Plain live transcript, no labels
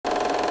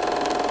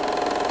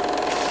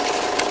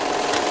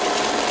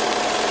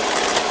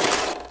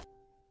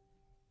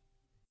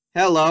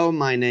Hello,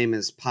 my name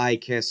is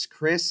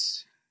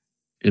Pikiss-Chris,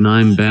 And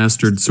I'm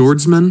Bastard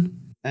Swordsman.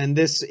 and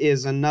this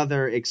is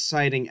another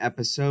exciting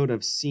episode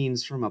of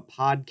Scenes from a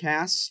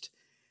Podcast.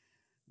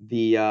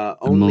 The The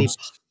only,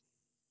 most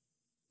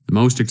the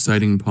most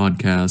exciting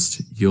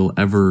podcast you'll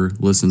ever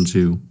listen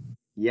to.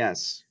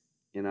 yes,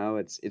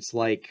 it's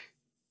like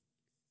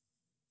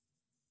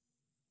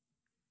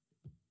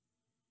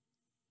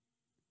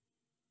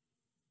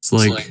It's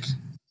like,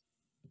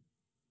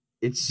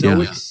 it's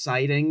so yeah,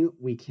 exciting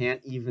we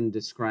can't even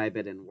describe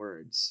it in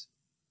words.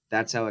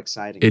 That's how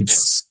exciting it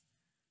is.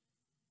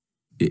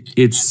 it's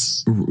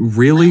it's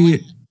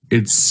really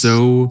it's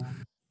so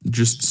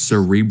just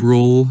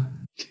cerebral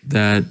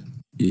that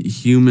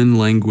human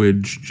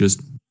language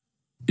just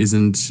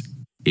isn't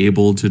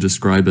able to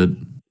describe it.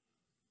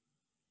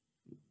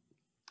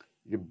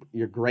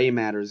 Your gray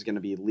matter is going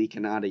to be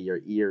leaking out of your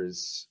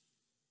ears.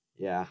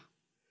 Yeah,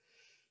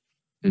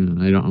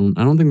 And I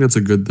don't think that's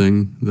a good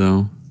thing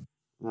though.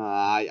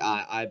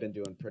 I've been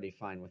doing pretty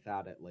fine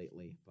without it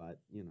lately, but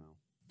to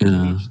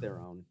Yeah. each their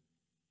own.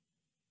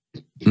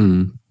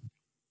 Mm.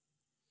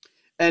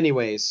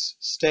 Anyways,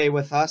 stay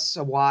with us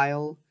a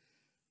while.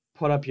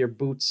 Put up your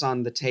boots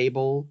on the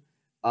table.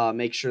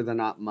 Make sure they're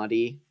not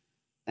muddy.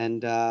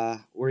 And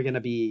we're going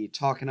to be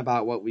talking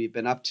about what we've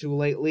been up to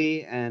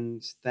lately,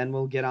 and then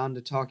we'll get on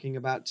to talking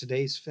about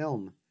today's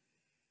film.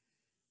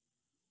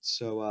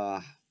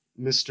 So,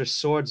 Mr.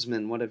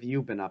 Swordsman, what have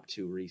you been up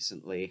to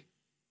recently?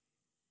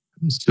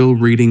 I'm still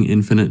reading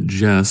Infinite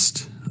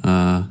Jest.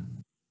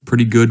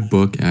 Pretty good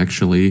book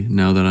actually,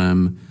 now that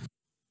I'm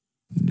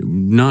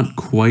not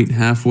quite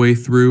halfway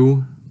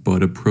through,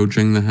 but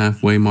approaching the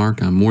halfway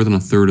mark. I'm more than a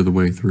third of the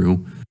way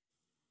through.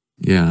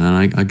 Yeah,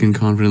 and I can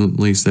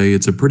confidently say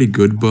it's a pretty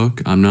good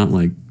book. I'm not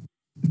like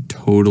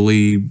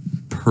totally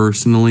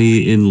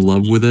personally in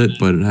love with it,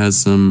 but it has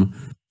some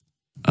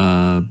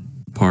uh,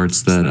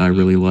 parts that I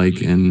really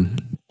like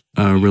and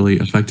really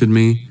affected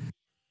me.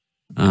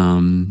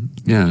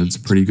 Yeah, it's a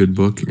pretty good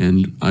book,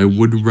 and I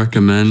would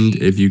recommend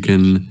if you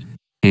can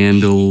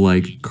handle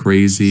like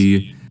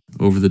crazy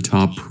over the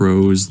top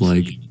prose,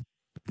 like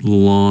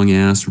long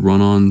ass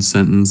run on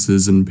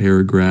sentences and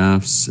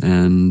paragraphs,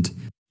 and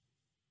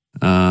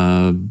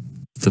uh,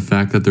 the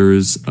fact that there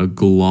is a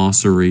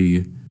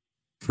glossary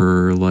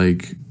for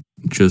like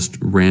just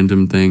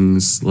random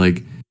things.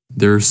 Like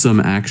there's some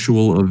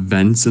actual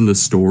events in the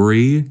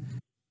story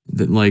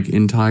that like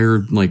entire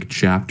like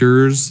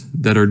chapters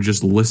that are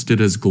just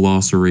listed as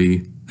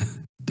glossary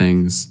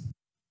things.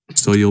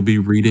 So you'll be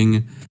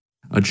reading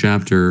a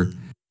chapter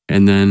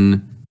and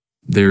then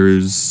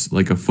there's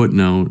like a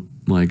footnote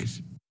like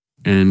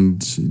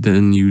and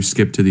then you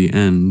skip to the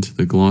end,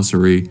 the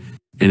glossary,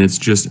 and it's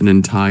just an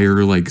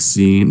entire like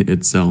scene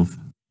itself.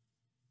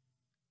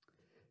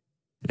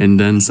 And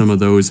then some of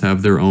those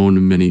have their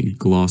own mini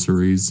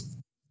glossaries.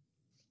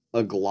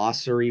 A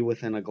glossary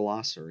within a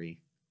glossary.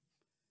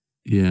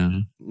 Yeah.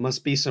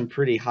 Must be some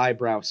pretty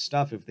highbrow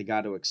stuff if they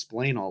got to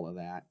explain all of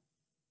that.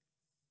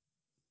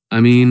 I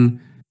mean,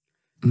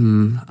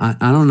 I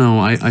don't know.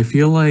 I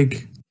feel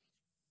like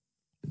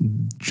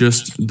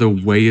just the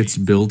way it's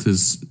built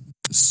is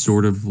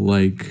sort of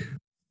like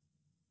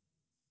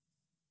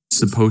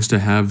supposed to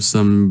have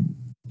some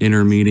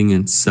inner meaning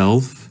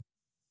itself.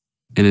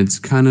 And it's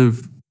kind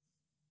of,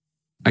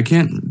 I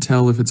can't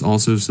tell if it's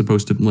also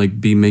supposed to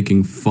like be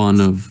making fun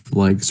of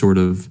like sort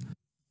of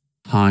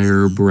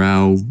higher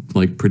brow,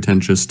 like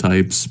pretentious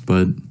types,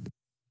 but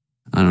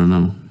I don't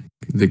know.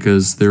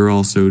 Because there are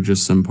also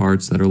just some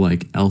parts that are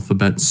like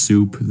alphabet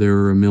soup. There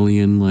are a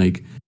million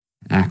like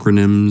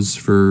acronyms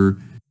for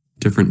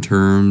different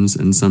terms,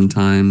 and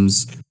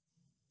sometimes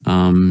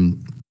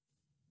um,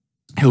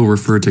 he'll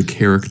refer to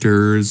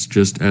characters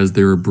just as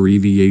their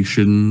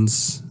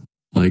abbreviations.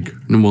 Like,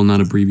 no, well,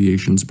 not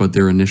abbreviations, but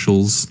their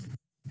initials,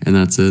 and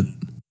that's it.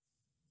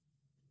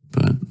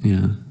 But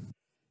yeah.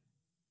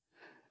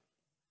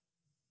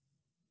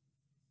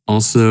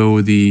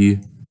 Also, the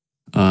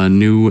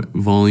new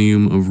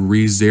volume of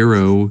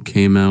ReZero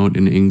came out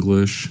in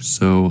English,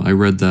 so I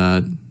read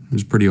that. It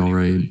was pretty all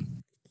right.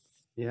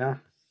 Yeah.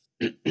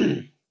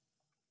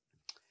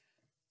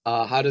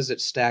 How does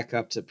it stack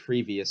up to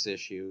previous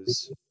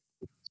issues?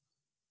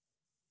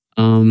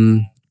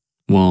 Um,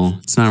 well,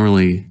 it's not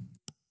really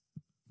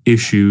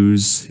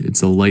issues.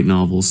 It's a light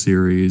novel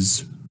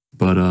series,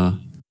 but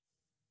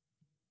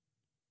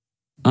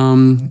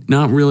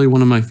not really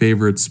one of my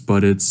favorites.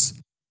 But it's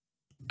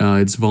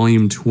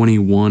volume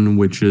 21,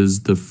 which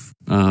is the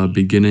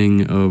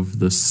beginning of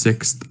the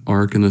sixth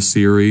arc in the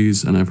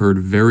series, and I've heard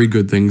very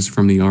good things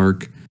from the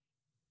arc,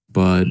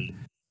 but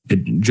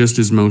it just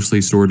is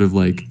mostly sort of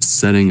like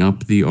setting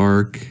up the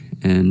arc,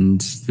 and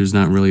there's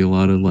not really a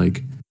lot of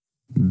like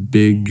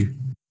big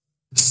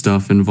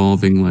stuff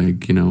involving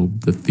like,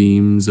 the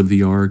themes of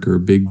the arc or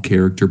big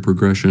character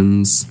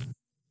progressions.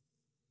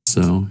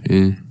 So,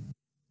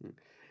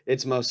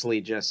 It's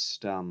mostly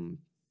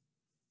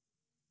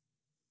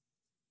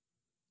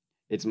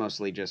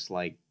just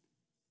like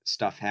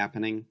stuff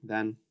happening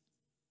then.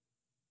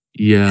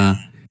 yeah.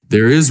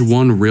 There is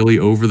one really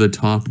over the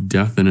top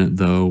death in it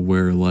though,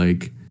 where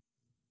like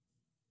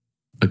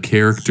a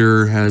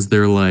character has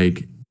their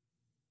like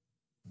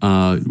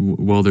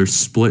well, they're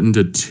split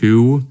into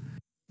two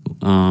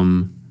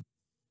um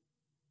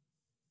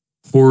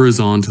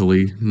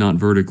horizontally, not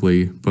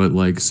vertically, but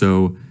like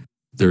so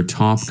their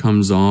top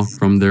comes off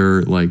from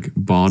their like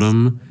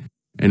bottom,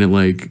 and it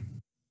like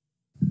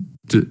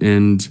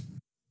and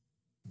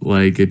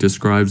like it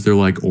describes their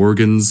like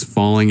organs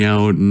falling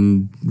out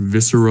and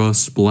viscera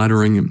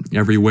splattering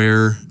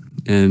everywhere,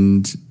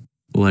 and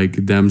like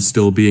them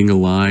still being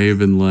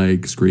alive and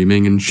like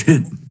screaming and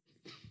shit.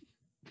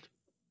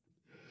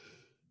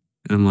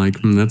 And I'm like,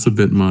 that's a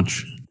bit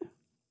much.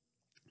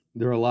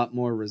 They're a lot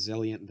more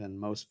resilient than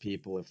most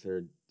people if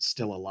they're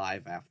still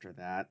alive after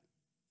that.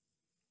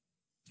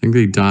 I think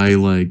they die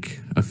like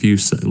a few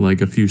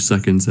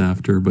seconds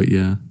after, but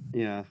yeah.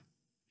 Yeah.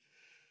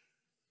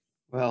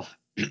 Well,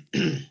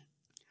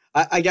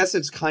 I guess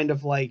it's kind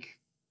of like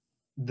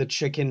the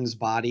chicken's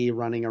body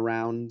running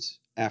around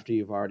after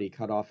you've already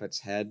cut off its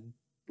head,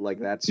 like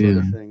that sort Yeah.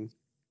 of thing.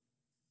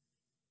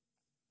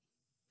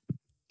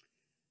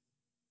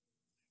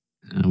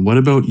 What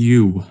about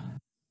you?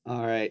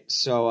 All right.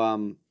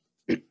 So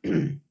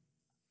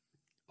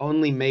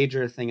only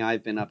major thing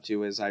I've been up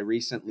to is I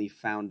recently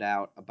found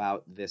out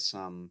about this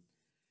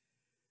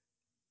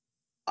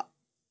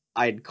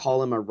I'd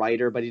call him a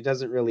writer, but he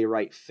doesn't really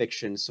write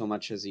fiction so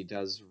much as he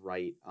does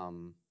write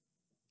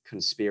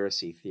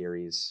conspiracy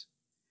theories.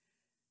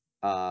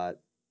 Uh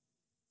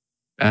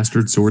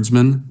Bastard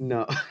swordsman?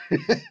 no.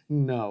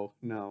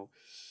 No.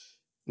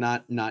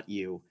 Not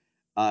you.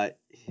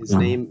 His Oh.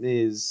 name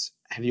is,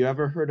 have you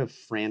ever heard of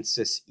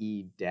Francis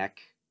E. Deck?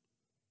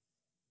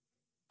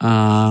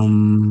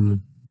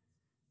 Um,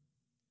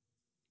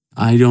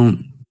 I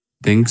don't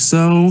think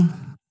so.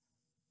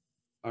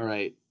 All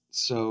right.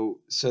 So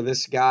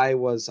this guy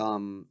was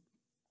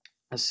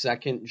a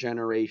second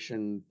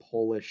generation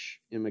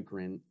Polish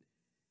immigrant.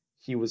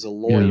 He was a Yeah.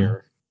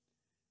 lawyer.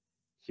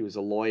 He was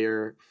a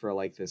lawyer for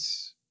like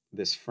this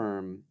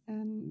firm,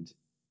 and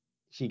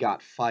he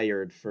got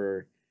fired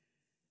for,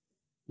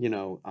 you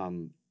know,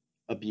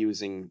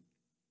 abusing,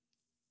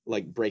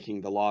 like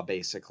breaking the law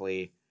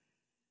basically.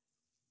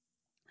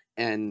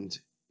 And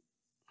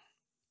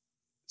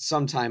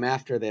sometime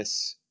after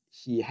this,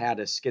 he had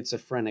a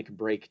schizophrenic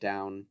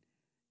breakdown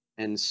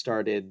and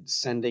started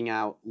sending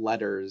out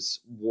letters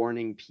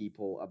warning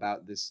people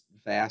about this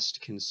vast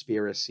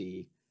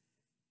conspiracy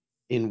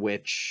in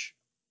which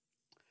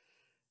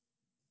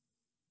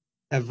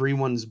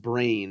everyone's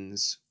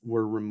brains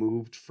were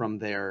removed from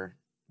their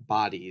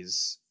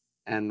bodies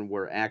and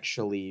were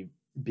actually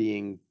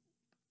being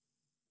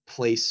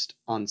placed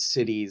on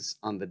cities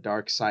on the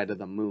dark side of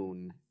the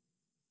moon,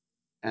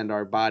 and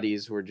our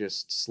bodies were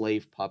just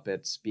slave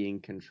puppets being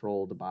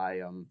controlled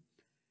by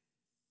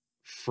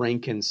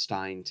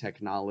Frankenstein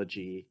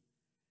technology,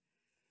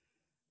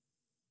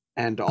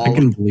 and I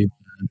can believe.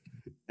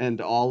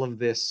 all of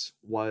this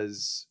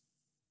was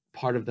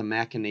part of the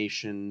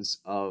machinations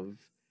of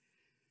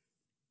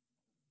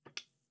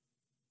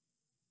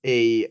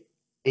a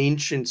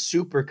ancient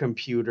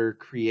supercomputer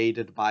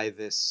created by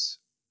this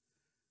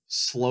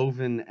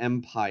Slovan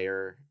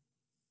empire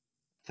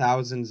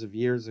thousands of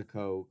years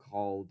ago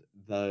called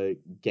the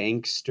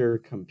Gangster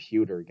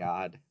Computer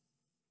God.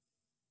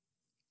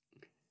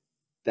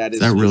 That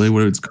Is is that really just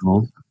what it's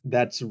called?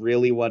 That's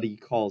really what he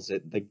calls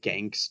it, the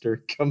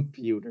Gangster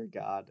Computer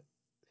God.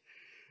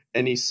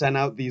 And he sent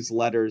out these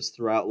letters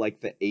throughout like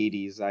the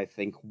 80s, I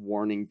think,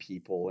 warning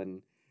people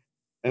and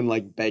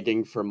like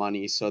begging for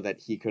money so that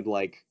he could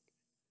like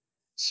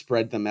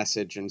spread the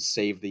message and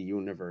save the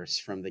universe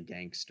from the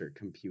Gangster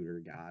Computer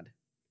God.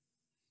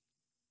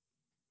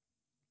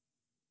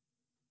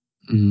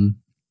 Mm.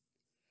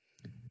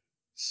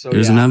 So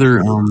There's yeah,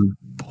 another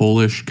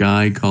Polish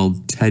guy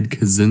called Ted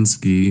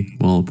Kaczynski,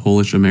 well,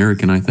 Polish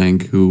American, I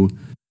think, who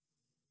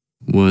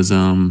was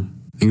I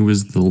think it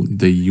was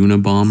the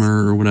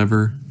Unabomber or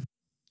whatever.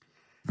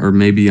 Or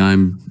maybe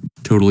I'm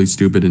totally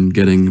stupid and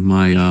getting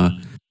my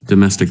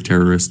domestic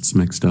terrorists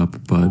mixed up,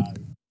 but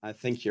I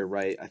think you're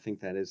right. I think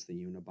that is the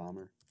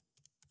Unabomber.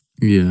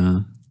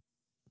 yeah.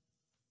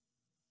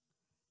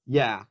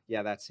 Yeah,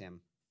 that's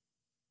him.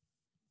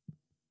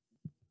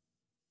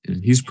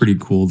 He's pretty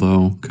cool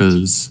though,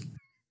 because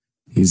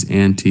he's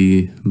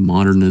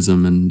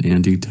anti-modernism and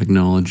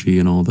anti-technology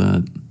and all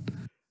that.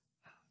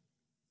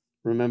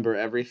 Remember,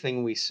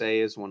 everything we say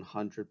is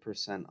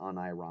 100%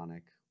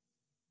 unironic.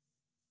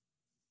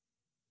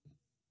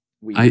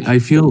 We use I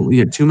feel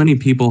yeah, too many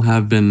people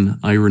have been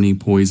irony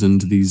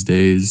poisoned these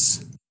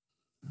days.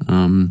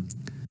 Um,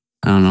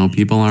 I don't know,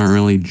 people aren't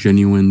really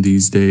genuine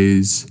these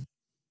days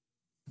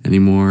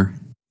anymore.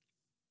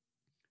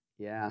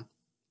 Yeah.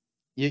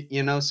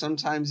 You know,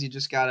 sometimes you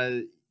just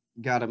gotta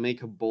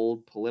make a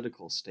bold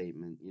political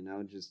statement, you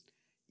know, just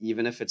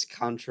even if it's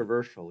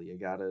controversial, you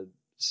gotta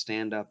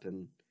stand up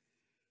and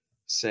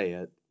say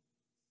it.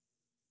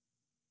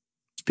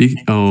 Speak.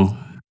 Oh,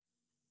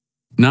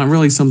 not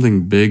really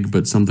something big,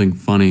 but something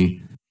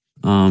funny.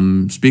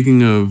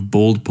 Speaking of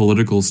bold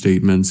political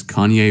statements,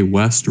 Kanye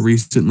West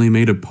recently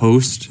made a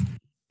post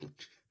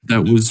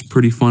that was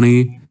pretty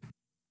funny.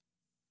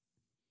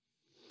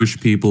 Jewish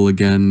people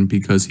again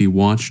because he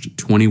watched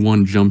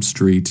 21 Jump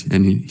Street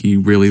and he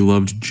really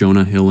loved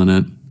Jonah Hill in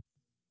it.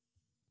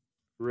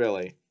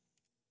 Really?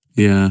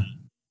 Yeah.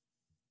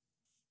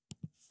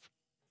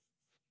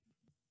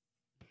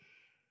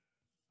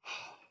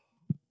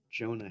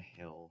 Jonah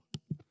Hill.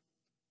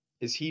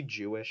 Is he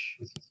Jewish?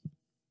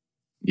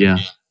 Yeah.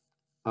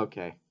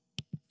 Okay.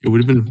 It would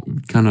have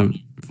been kind of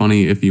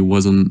funny if he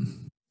wasn't.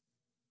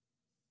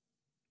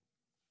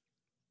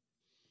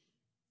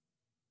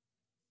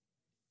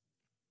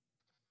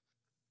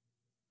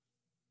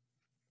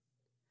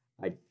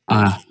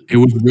 It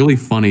was really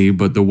funny,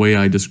 but the way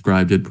I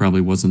described it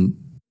probably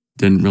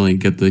didn't really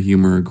get the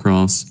humor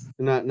across.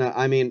 No,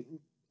 I mean,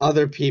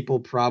 other people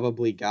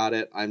probably got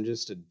it. I'm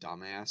just a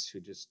dumbass who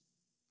just.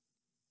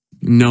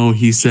 No,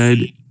 he said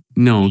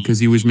no, because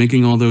he was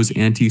making all those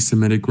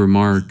anti-Semitic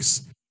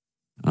remarks.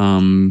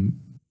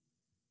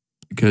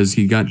 Because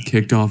he got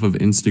kicked off of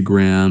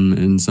Instagram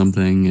and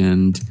something,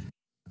 and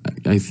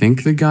I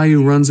think the guy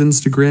who runs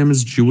Instagram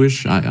is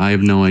Jewish. I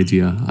have no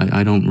idea.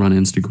 I don't run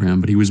Instagram,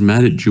 but he was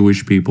mad at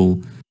Jewish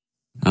people.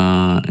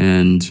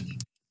 And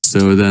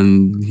so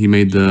then he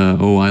made the,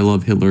 oh, I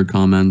love Hitler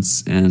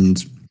comments.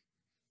 And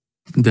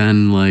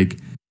then like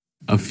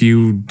not a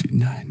few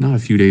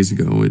days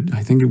ago,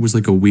 I think it was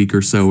like a week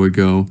or so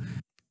ago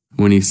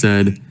when he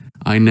said,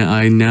 I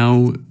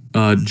now,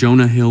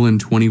 Jonah Hill and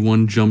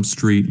 21 Jump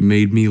Street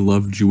made me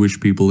love Jewish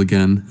people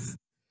again.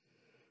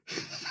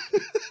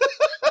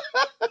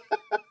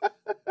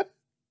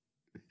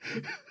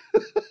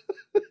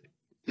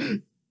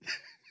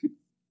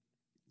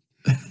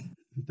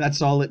 That's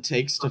all it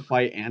takes to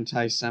fight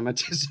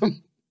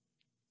anti-Semitism.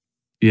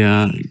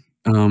 Yeah,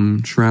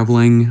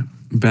 traveling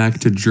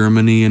back to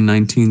Germany in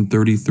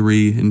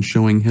 1933 and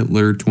showing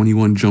Hitler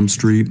 21 Jump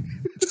Street,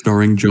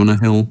 starring Jonah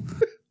Hill.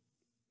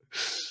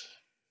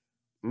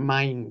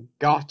 Mein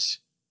Gott,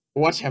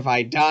 what have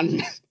I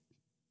done?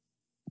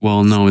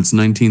 Well, no, it's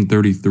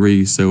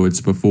 1933, so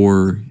it's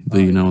before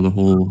the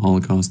whole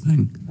Holocaust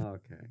thing.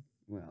 Okay,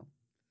 well.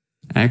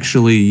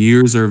 Actually,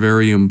 years are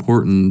very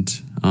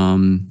important,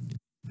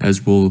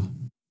 as we'll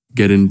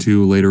get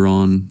into later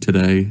on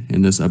today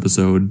in this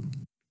episode.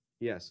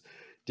 Yes.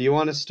 Do you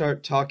want to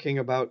start talking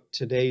about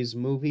today's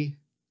movie?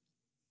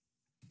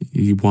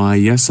 Why,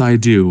 yes, I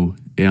do.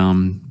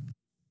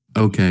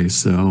 Okay,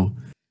 so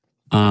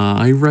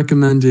I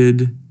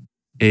recommended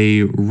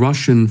a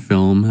Russian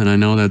film, and I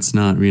know that's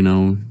not,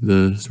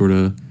 the sort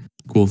of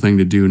cool thing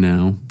to do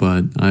now,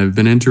 but I've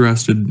been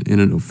interested in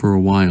it for a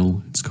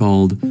while. It's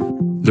called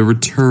The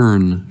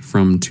Return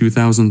from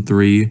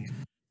 2003,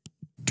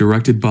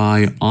 directed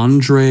by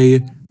Andrei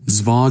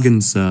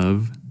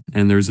Zvagintsev,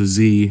 and there's a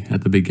Z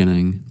at the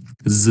beginning.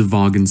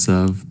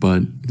 Zvagintsev,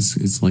 but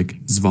it's like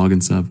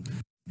Zvagintsev.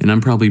 And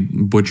I'm probably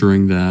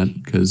butchering that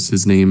because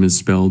his name is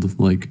spelled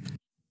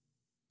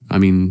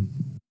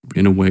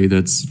in a way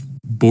that's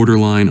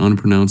borderline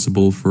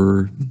unpronounceable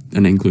for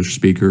an English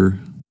speaker.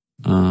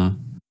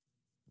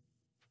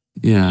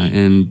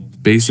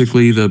 And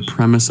basically the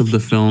premise of the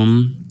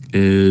film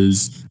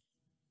is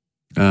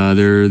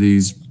there are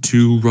these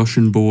two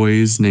Russian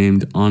boys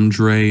named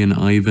Andrei and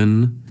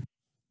Ivan,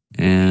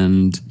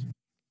 and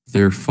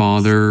their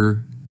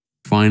father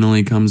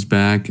finally comes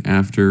back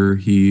after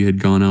he had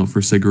gone out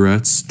for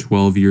cigarettes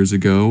 12 years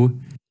ago,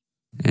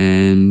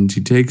 and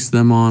he takes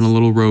them on a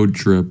little road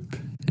trip,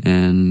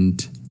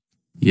 and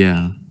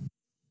yeah.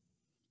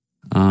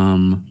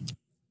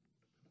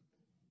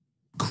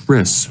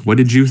 Chris, what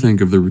did you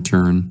think of The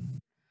Return?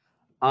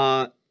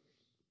 I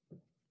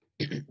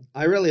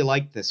really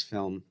liked this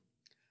film.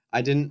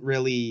 I didn't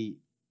really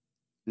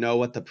know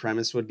what the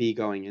premise would be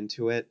going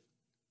into it.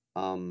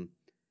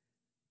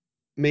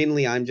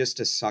 Mainly, I'm just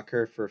a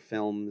sucker for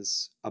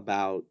films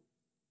about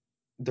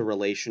the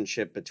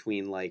relationship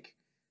between like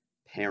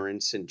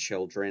parents and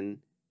children,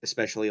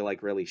 especially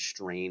like really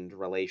strained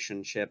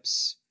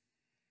relationships.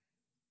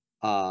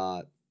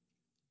 So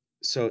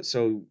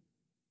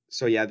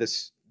yeah,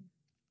 this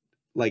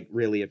like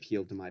really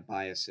appealed to my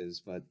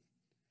biases, but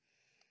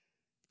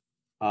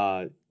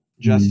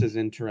just as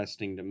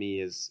interesting to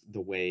me is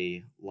the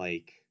way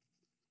like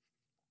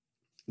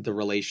the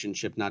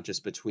relationship not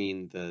just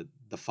between the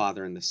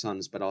father and the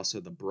sons, but also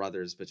the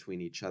brothers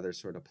between each other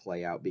sort of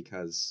play out,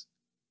 because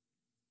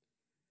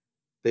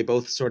they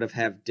both sort of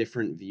have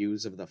different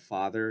views of the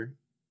father,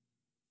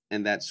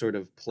 and that sort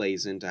of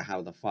plays into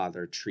how the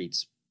father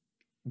treats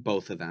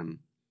both of them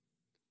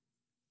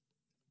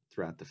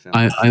throughout the film.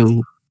 I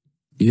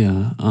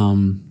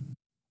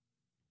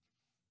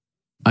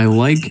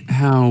like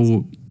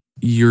how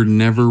you're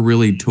never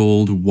really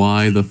told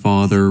why the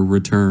father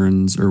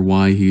returns or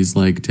why he's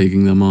like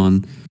taking them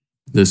on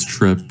this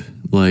trip.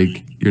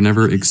 Like, you're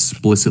never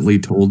explicitly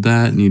told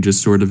that, and you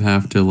just sort of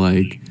have to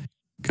like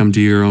come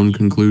to your own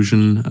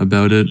conclusion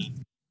about it.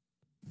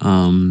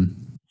 I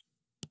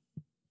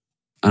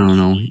don't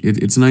know.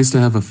 It's nice to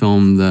have a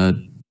film that,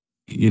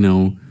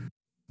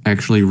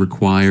 actually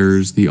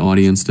requires the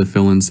audience to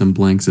fill in some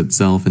blanks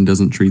itself and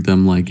doesn't treat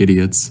them like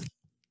idiots.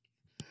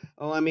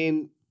 Oh, I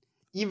mean,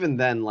 even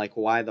then, like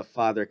why the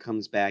father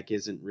comes back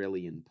isn't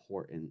really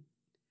important.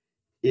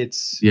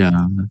 It's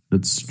Yeah,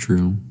 that's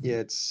true.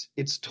 yeah,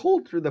 it's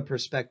told through the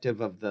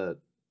perspective of the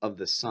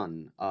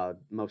son,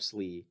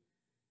 mostly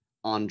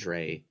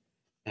Andre,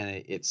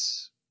 and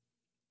it's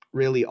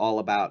really all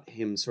about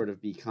him sort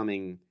of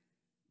becoming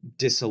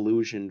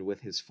disillusioned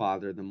with his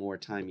father the more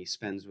time he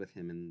spends with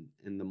him,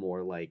 and the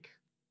more like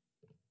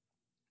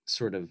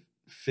sort of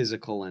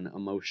physical and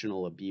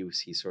emotional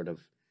abuse he sort of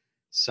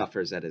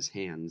suffers at his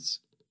hands.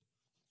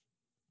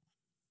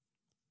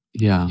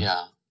 Yeah.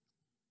 Yeah.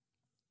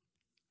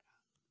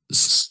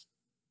 S-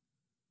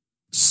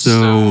 So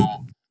So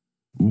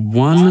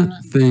one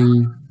one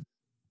thing.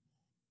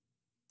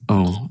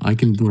 Oh, I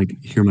can like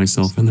hear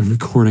myself in the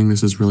recording.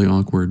 This is really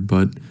awkward,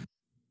 but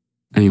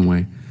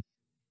anyway.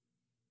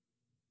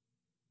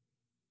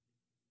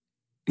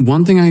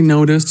 One thing I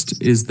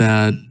noticed is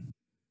that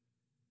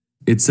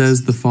it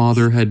says the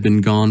father had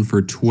been gone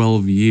for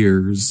 12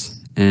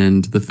 years,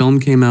 and the film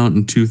came out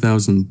in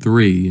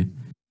 2003.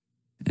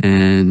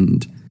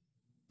 And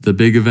the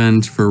big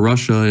event for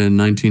Russia in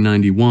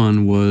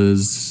 1991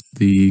 was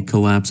the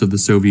collapse of the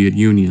Soviet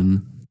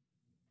Union.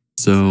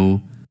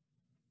 So,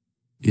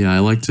 yeah, I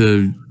like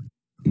to,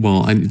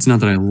 well, it's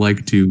not that I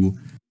like to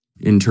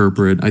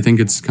interpret. I think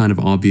it's kind of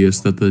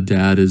obvious that the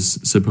dad is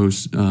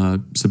supposed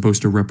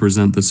to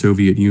represent the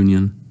Soviet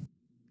Union.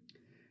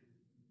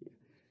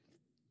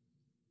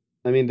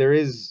 I mean, there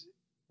is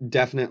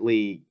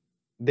definitely,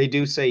 they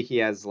do say he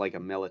has like a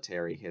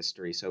military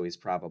history, so he's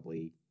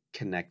probably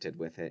connected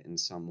with it in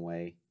some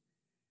way.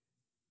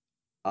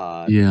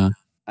 Uh, Yeah.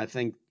 I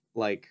think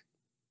like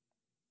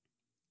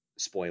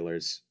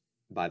spoilers,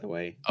 by the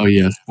way. Oh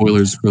yeah.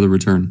 Spoilers for the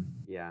return.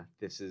 Yeah,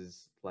 this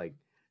is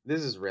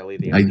really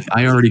the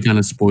I already kind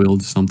of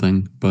spoiled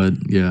something, but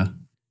yeah.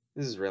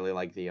 this is really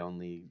like the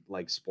only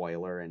like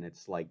spoiler, and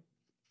it's like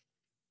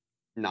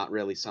not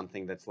really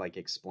something that's like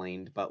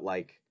explained, but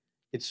like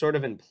it's sort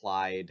of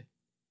implied.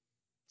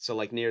 So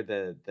like near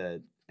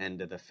the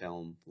end of the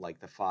film, like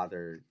the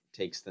father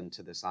takes them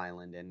to this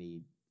island and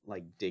he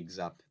like digs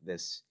up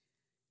this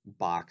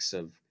box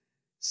of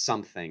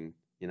something.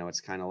 You know,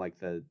 it's kind of like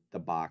the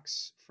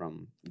box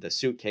from the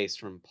suitcase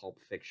from Pulp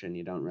Fiction.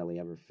 You don't really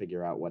ever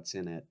figure out what's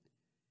in it.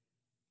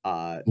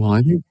 Uh, Well,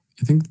 I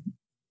think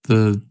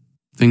the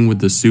thing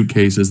with the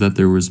suitcase is that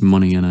there was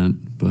money in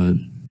it, but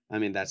I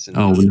mean that's oh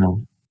another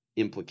no.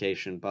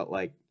 implication, but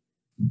like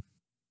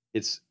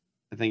it's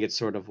I think it's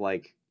sort of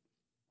like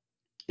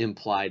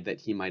implied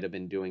that he might have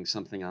been doing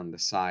something on the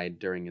side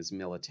during his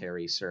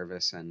military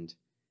service, and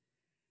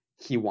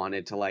he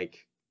wanted to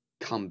like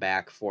come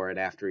back for it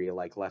after he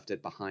like left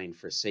it behind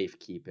for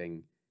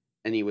safekeeping,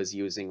 and he was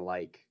using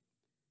like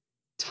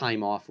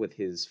time off with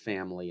his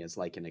family as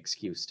like an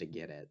excuse to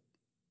get it,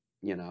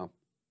 you know.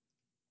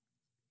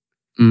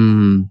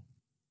 Mm,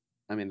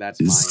 I mean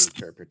that's my is-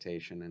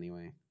 interpretation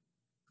anyway.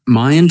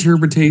 my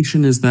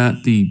interpretation is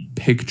that the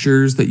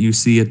pictures that you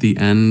see at the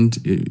end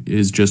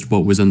is just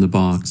what was in the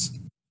box.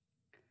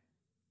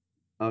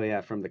 Oh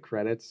yeah, from the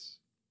credits.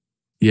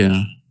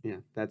 Yeah. Yeah,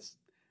 that's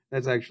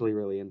actually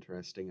really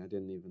interesting. I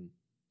didn't even,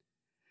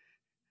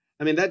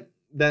 I mean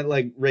that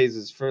like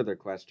raises further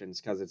questions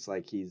because it's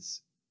like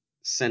he's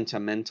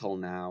sentimental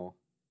now,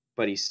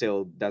 but he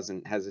still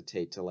doesn't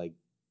hesitate to like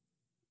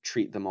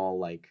treat them all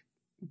like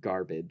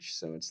garbage.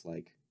 So it's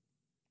like,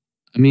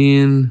 I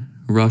mean,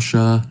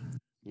 Russia.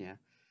 yeah,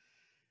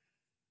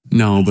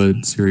 No,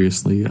 but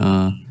seriously,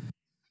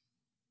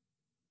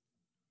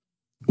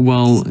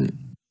 well,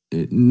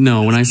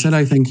 no, when I said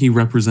I think he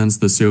represents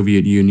the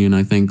Soviet Union,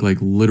 I think like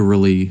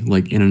literally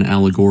like in an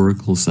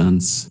allegorical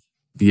sense.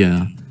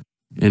 Yeah.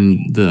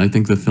 And I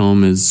think the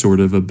film is sort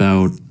of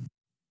about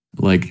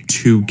like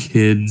two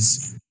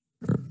kids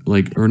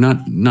or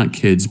not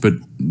kids, but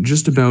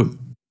just about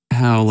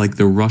how like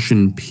the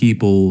Russian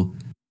people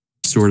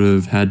sort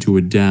of had to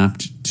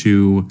adapt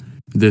to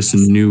this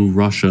new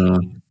Russia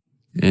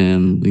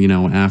and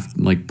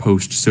after like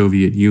post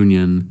Soviet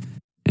Union.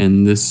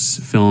 And this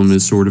film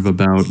is sort of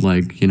about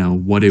like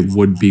what it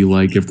would be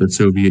like if the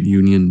Soviet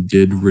Union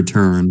did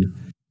return.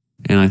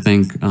 And I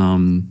think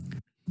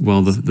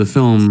well the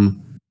film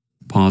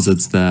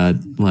posits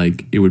that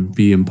like it would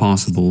be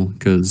impossible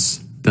because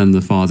then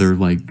the father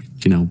like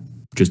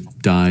just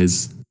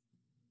dies.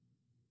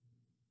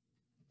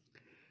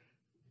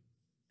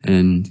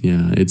 And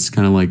yeah, it's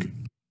kind of like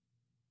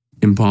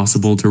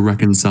impossible to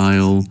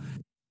reconcile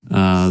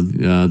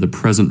the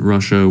present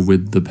Russia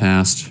with the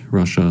past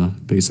Russia,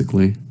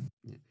 basically.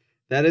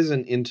 that is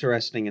an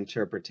interesting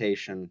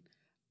interpretation.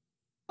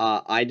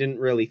 I didn't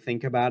really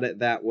think about it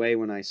that way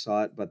when I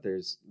saw it, but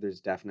there's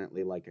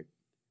definitely like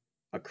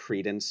a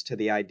credence to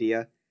the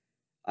idea.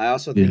 I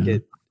also think Yeah.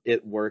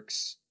 it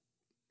works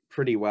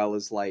pretty well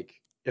as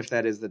like if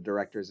that is the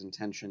director's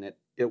intention,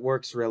 it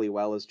works really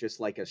well as just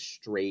like a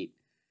straight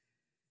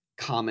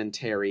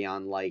commentary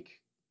on like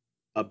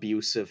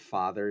abusive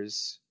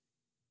fathers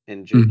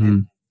and just Hmm.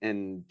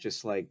 and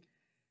just like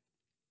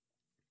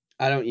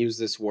I don't use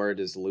this word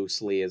as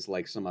loosely as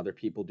like some other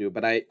people do,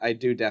 but I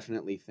do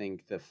definitely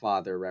think the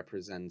father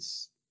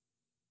represents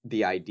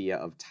the idea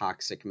of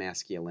toxic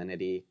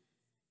masculinity.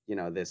 You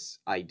know, this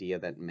idea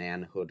that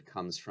manhood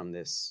comes from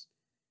this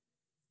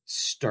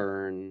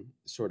stern,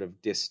 sort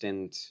of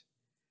distant,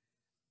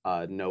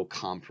 no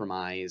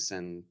compromise,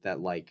 and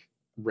that like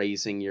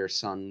raising your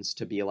sons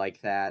to be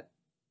like that,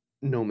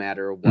 no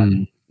matter what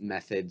Mm,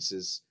 methods,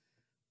 is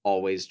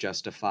always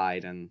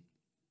justified, and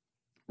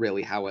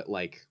really how it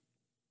like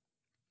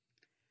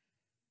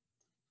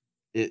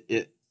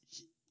it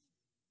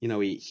you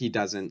know, he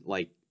doesn't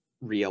like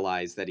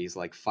realize that he's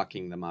like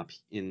fucking them up.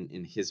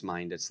 In his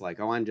mind it's like,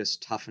 oh, I'm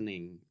just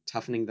toughening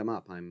them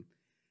up. I'm,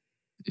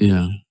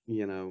 yeah,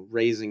 you know,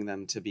 raising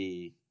them to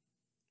be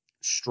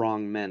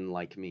strong men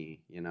like me,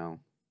 you know.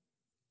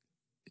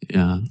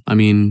 yeah. I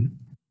mean,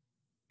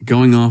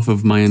 going off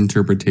of my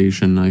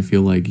interpretation, I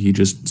feel like he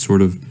just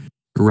sort of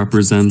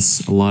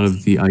represents a lot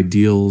of the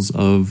ideals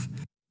of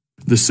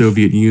the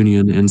Soviet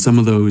Union, and some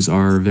of those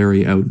are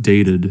very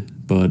outdated,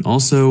 but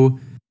also,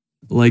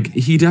 like,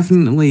 he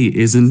definitely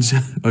isn't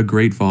a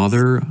great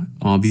father,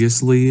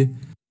 obviously,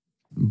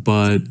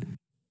 but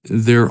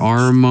there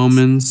are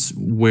moments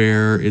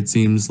where it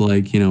seems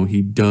like,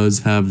 he does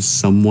have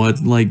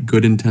somewhat like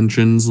good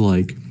intentions.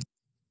 Like,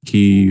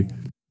 he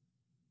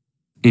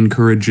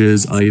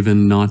encourages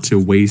Ivan not to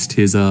waste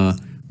his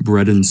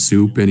bread and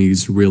soup, and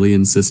he's really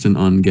insistent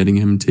on getting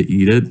him to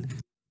eat it.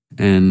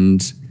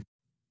 And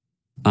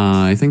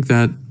I think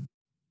that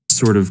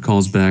sort of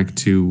calls back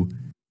to,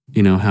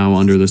 how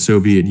under the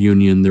Soviet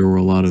Union there were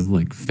a lot of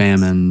like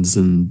famines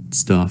and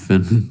stuff,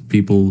 and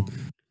people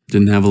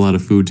didn't have a lot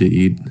of food to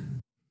eat.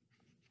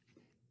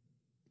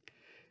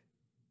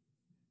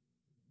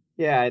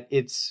 Yeah,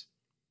 it's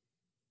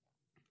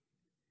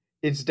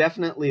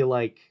definitely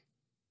like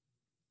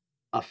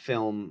a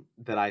film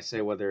that I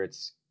say, whether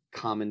it's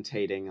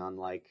commentating on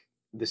like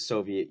the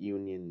Soviet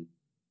Union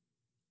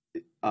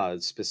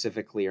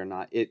specifically or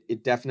not,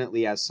 it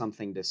definitely has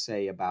something to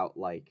say about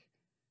like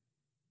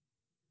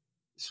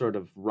sort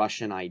of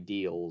Russian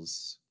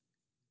ideals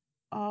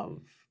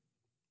of,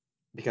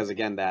 because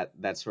again,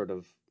 that sort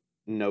of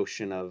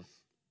notion of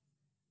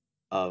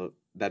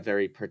that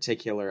very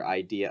particular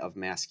idea of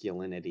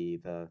masculinity,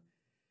 the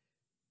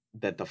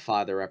that the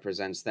father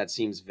represents, that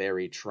seems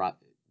very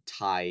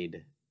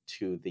tied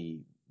to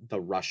the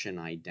Russian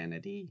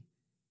identity.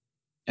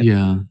 And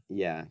Yeah,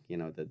 yeah, you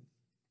know,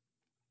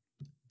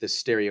 the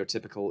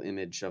stereotypical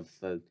image of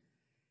the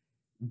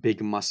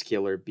big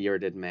muscular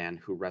bearded man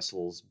who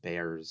wrestles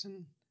bears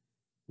and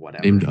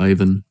named whatever.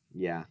 Ivan.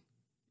 Yeah,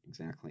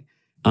 exactly.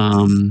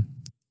 Um,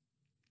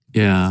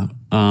 yeah.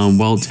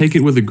 Well, take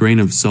it with a grain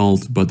of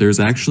salt, but there's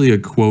actually a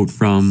quote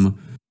from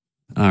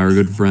our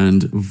good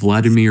friend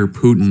Vladimir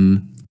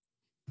Putin,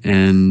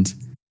 and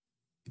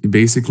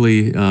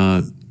basically,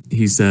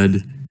 he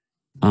said,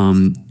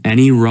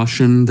 any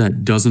Russian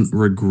that doesn't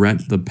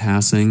regret the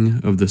passing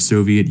of the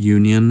Soviet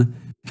Union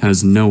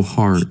has no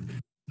heart,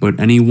 but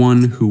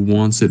anyone who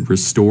wants it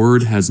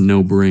restored has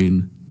no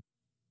brain.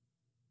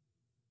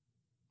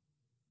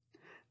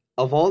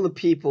 Of all the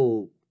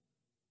people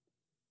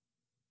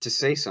to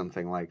say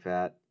something like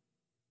that,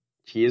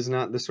 he is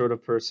not the sort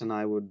of person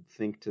I would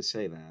think to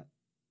say that.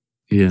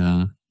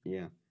 Yeah.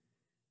 Yeah.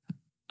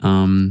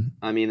 Um,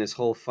 I mean, his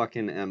whole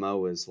fucking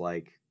MO is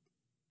like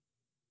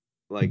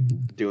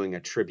doing a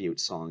tribute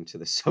song to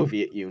the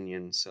Soviet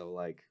Union, so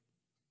like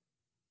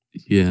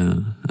yeah.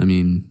 I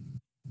mean,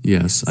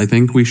 yes. I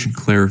think we should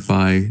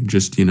clarify,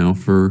 just,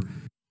 for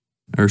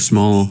our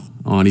small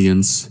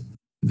audience,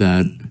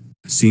 that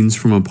Scenes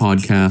from a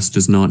Podcast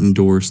does not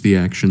endorse the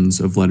actions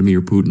of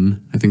Vladimir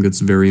Putin. I think that's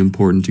very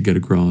important to get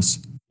across,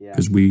 yeah,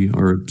 because we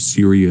are a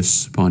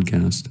serious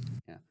podcast.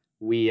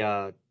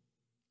 yeah.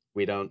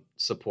 We don't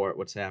support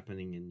what's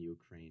happening in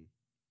Ukraine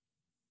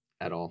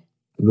at all.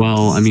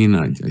 Well, I mean,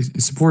 I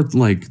support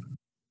like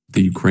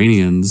the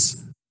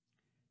Ukrainians.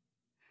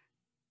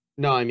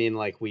 No, I mean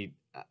like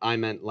I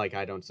meant like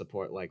I don't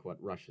support like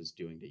what Russia's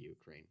doing to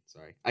Ukraine.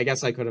 Sorry. I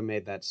guess I could have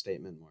made that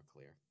statement more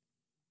clear.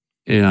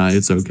 Yeah,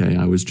 it's okay.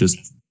 I was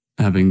just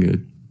having a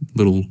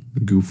little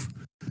goof,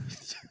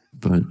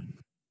 but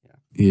Yeah.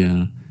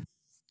 yeah.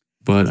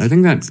 But I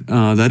think that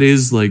that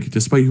is like,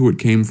 despite who it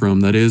came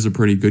from, that is a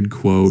pretty good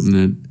quote, and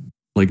it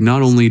like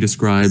not only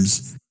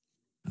describes,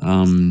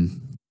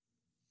 um,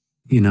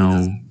 you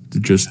know,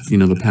 just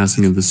the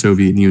passing of the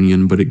Soviet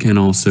Union, but it can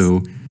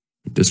also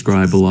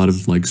describe a lot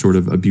of like sort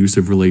of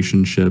abusive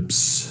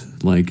relationships,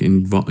 like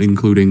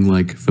including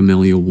like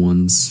familial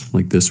ones,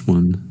 like this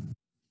one.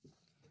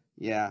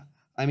 Yeah.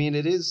 I mean,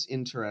 it is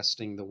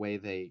interesting the way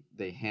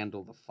they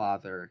handle the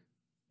father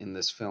in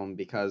this film,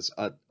 because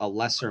a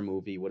lesser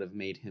movie would have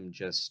made him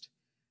just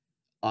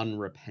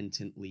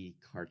unrepentantly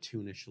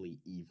cartoonishly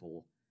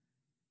evil.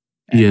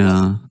 And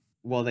Yeah,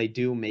 well, they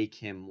do make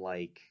him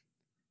like,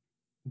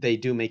 they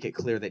do make it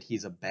clear that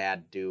he's a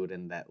bad dude,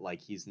 and that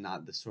like he's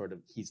not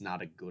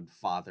a good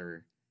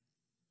father.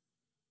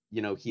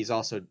 You know, he's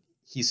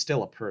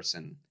still a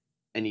person,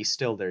 and he's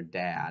still their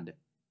dad,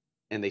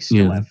 and they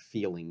still yeah, have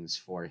feelings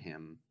for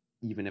him.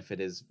 even if it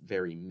is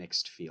very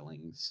mixed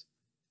feelings.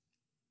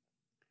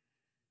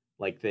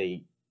 Like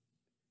they,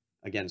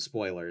 again,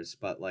 spoilers,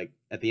 but like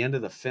at the end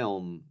of the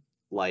film,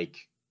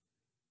 like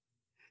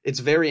it's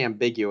very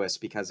ambiguous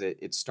because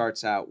it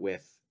starts out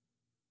with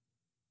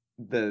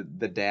the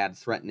dad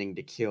threatening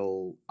to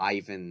kill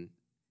Ivan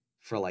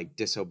for like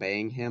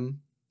disobeying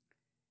him,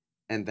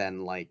 and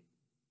then like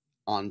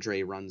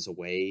Andre runs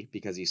away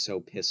because he's so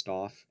pissed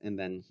off, and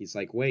then he's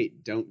like,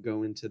 "Wait, don't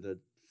go into the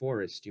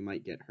forest, you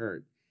might get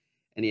hurt."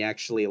 And he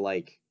actually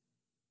like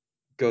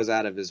goes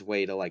out of his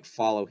way to like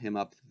follow him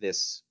up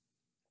this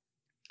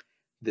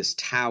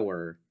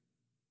tower.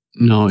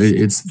 No,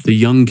 it's the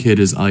young kid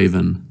is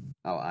Ivan.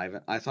 Oh,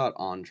 Ivan. I thought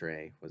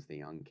Andre was the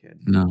young kid.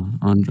 No,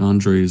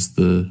 Andre is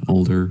the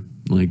older,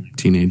 like,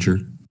 teenager.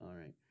 All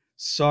right.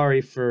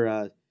 Sorry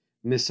for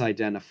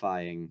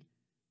misidentifying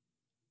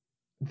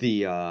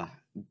the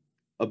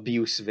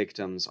abuse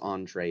victims,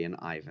 Andre and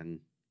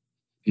Ivan.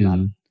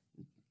 Yeah.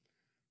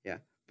 Yeah.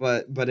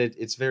 But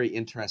it's very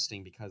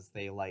interesting because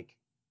they like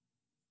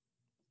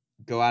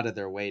go out of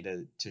their way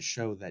to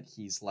show that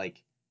he's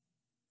like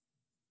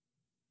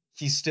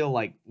he still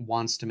like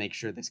wants to make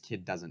sure this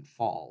kid doesn't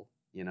fall,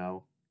 you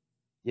know?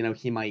 You know,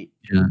 he might.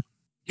 Yeah.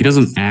 He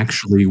doesn't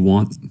actually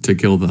want to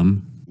kill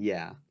them.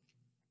 Yeah.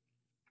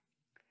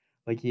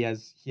 Like he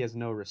has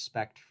no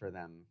respect for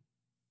them.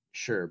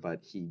 Sure,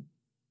 but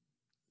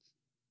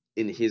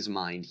in his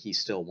mind he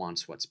still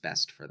wants what's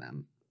best for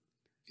them.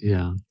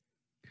 Yeah.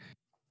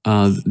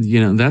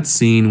 That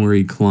scene where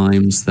he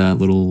climbs that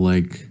little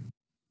like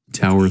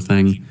tower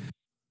thing.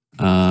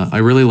 I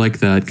really like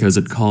that because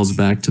it calls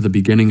back to the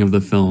beginning of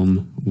the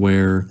film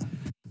where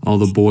all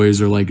the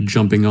boys are like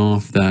jumping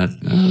off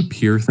that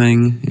pier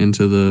thing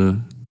into the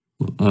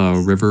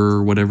river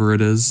or whatever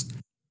it is.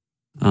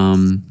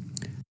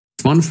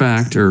 Fun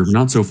fact, or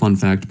not so fun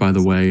fact, by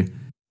the way,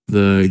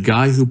 the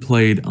guy who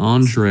played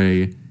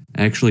Andre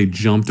actually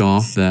jumped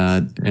off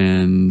that,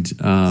 and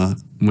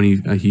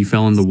when he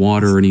fell in the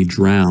water and he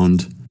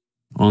drowned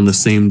on the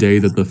same day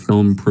that the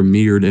film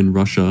premiered in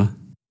Russia.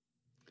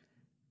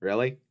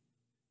 Really?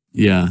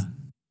 Yeah.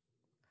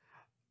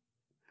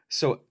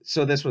 So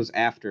this was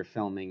after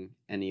filming,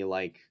 and he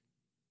like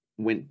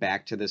went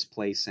back to this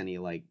place and he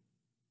like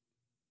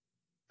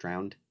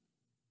drowned.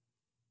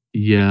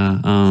 Yeah.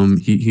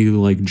 He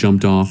like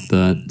jumped off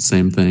that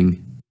same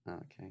thing.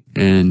 Okay.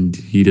 And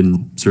he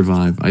didn't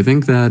survive. I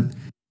think that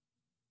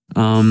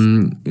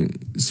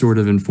sort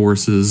of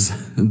enforces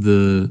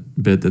the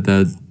bit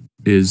that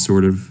is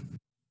sort of,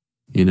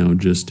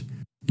 just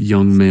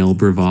young male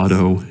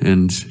bravado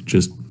and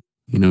just,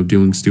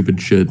 doing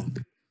stupid shit.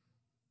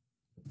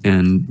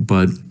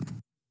 But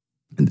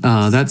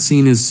that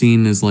scene is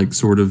seen as like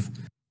sort of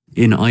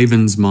in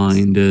Ivan's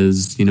mind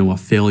as, a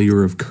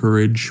failure of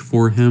courage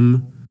for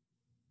him.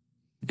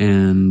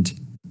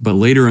 But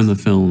later in the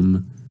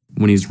film,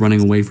 when he's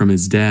running away from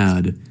his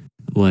dad,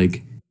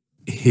 like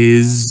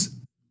his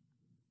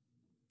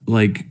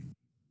like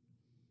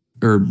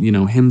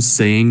him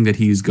saying that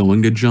he's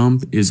going to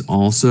jump is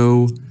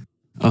also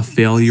a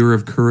failure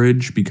of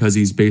courage because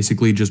he's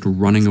basically just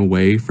running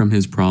away from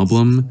his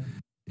problem,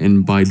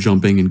 and by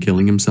jumping and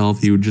killing himself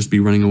he would just be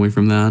running away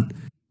from that.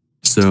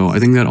 So I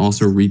think that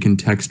also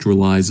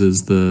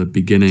recontextualizes the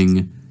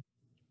beginning,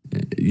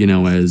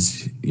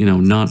 as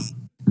not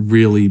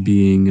really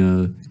being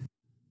a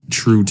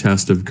true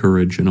test of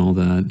courage and all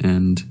that.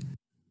 And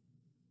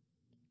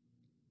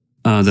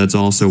that's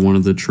also one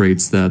of the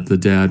traits that the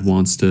dad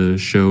wants to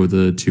show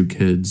the two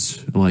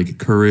kids, like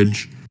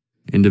courage,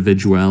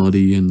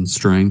 individuality, and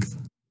strength.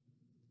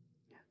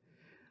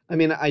 I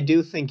mean, I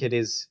do think it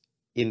is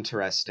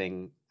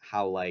interesting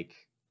how like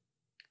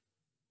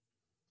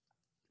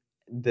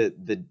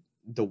the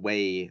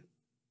way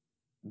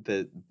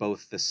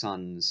both the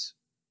sons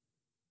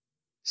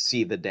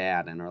see the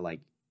dad and are like,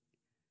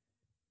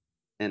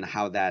 and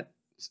how that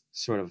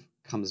sort of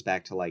comes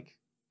back to like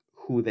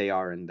who they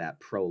are in that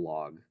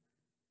prologue.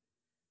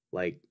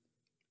 Like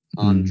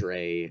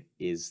Andre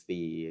is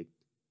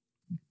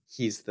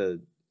he's the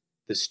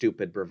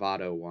stupid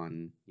bravado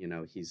one,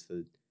 he's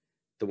the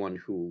one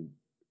who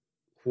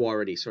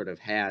already sort of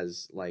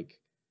has like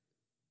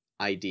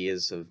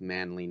ideas of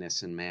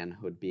manliness and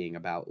manhood being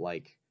about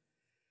like,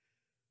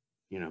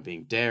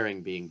 being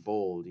daring, being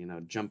bold,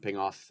 jumping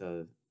off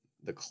the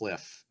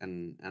cliff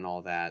and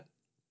all that.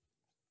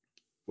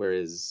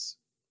 Whereas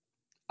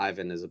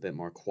Ivan is a bit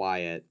more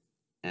quiet,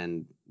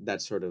 and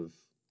that sort of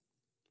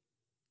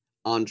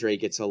Andre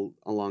gets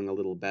along a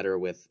little better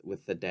with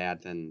the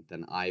dad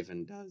than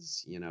Ivan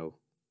does,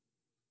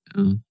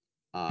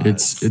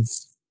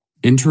 It's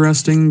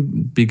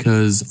interesting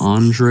because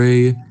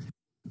Andre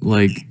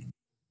like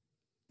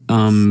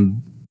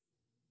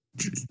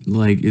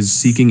is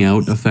seeking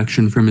out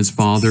affection from his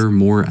father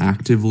more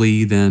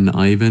actively than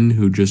Ivan,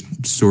 who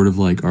just sort of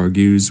like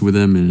argues with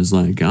him and is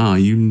like,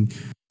 you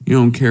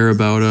don't care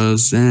about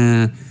us,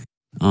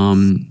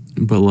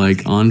 but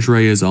like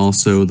Andre is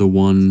also the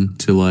one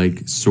to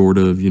like sort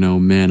of,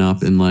 man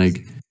up and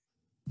like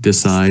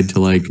decide to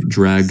like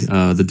drag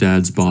the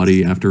dad's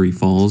body after he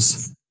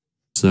falls.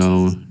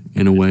 So,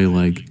 in a way.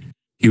 Like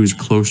he was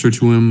closer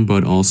to him,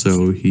 but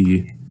also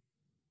he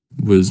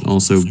was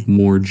also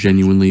more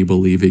genuinely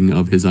believing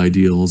of his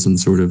ideals and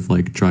sort of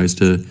like tries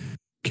to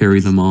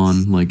carry them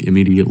on like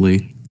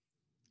immediately.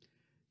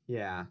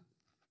 Yeah.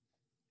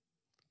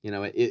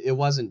 It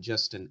wasn't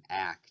just an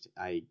act.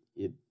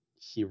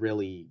 He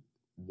really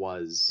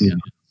was, Yeah.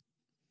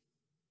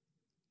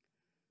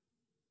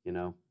 you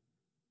know.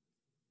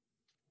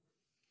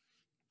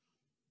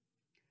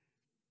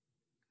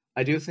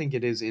 I do think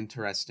it is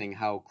interesting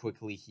how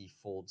quickly he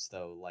folds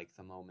though, like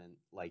the moment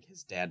like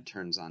his dad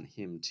turns on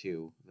him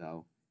too,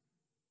 though.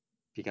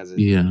 Because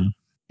Yeah.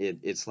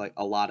 it's like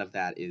a lot of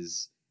that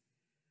is,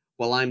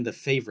 well, I'm the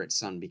favorite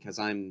son because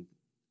I'm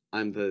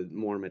the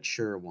more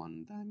mature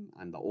one.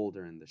 I'm the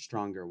older and the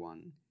stronger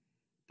one.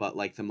 But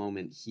like the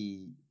moment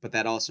but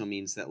that also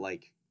means that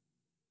like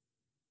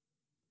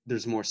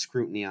there's more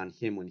scrutiny on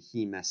him when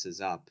he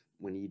messes up,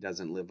 when he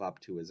doesn't live up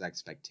to his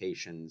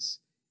expectations,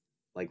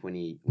 like when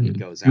he Yeah.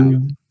 goes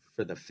out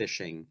for the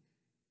fishing,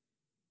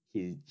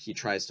 he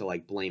tries to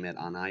like blame it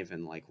on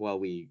Ivan, like, well,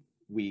 we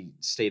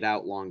stayed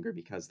out longer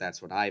because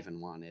that's what Ivan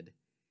wanted.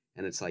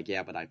 And it's like,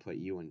 yeah, but I put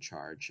you in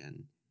charge.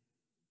 And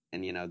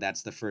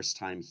that's the first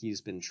time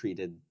he's been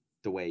treated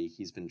the way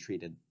he's been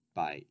treated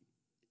by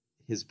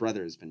his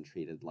brother has been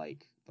treated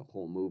like the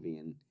whole movie.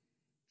 And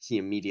he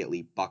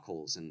immediately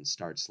buckles and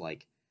starts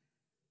like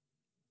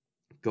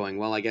going,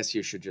 well, I guess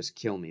you should just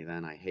kill me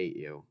then. I hate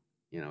you.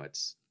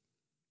 It's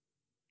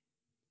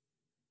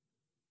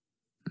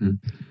Mm.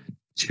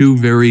 Two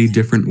very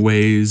different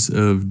ways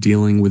of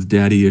dealing with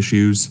daddy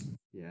issues.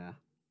 yeah.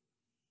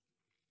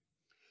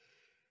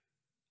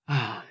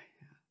 I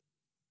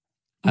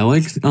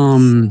like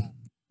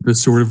the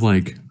sort of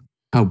like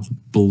how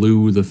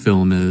blue the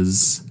film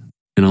is.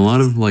 In a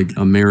lot of like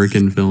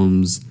American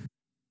films,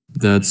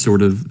 that's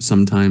sort of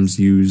sometimes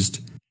used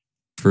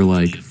for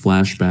like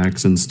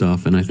flashbacks and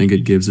stuff, and I think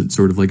it gives it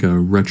sort of like a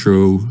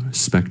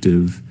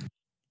retrospective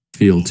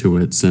feel to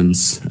it,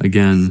 since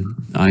again,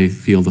 I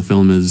feel the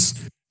film is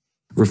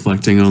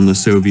reflecting on the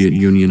Soviet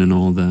Union and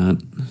all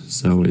that.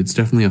 So it's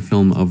definitely a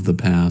film of the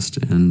past,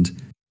 and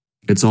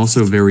it's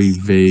also very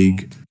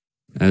vague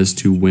as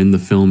to when the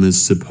film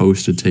is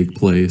supposed to take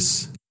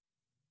place.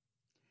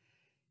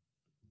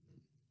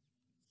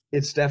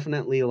 It's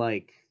definitely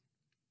like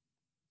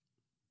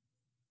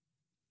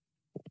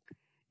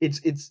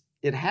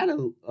it had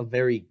a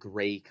very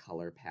gray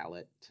color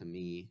palette to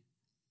me,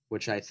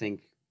 which I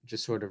think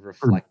just sort of Or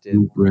reflected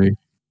Blu-ray.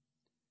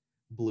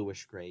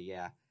 bluish gray,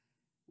 yeah.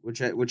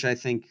 Which I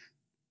think,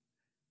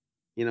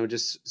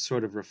 just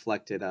sort of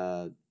reflected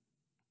How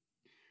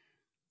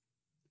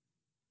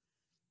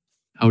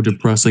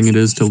depressing it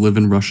is to live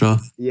in Russia.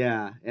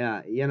 yeah,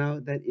 yeah,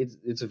 that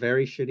it's a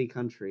very shitty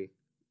country,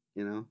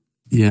 you know.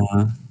 Yeah.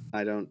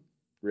 I don't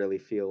really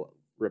feel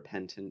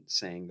repentant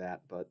saying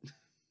that, but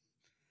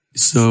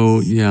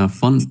So yeah,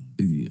 fun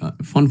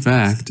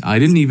fact. I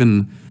didn't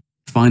even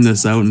find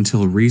this out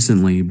until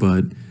recently,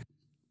 but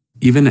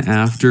even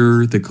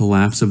after the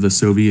collapse of the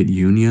Soviet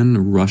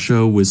Union,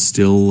 Russia was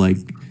still like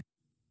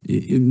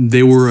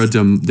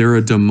they're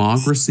a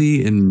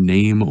democracy in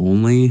name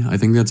only. I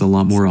think that's a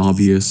lot more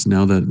obvious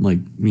now that like,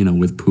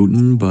 with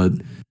Putin, but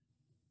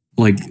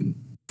like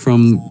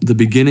from the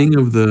beginning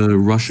of the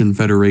Russian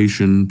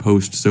Federation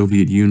post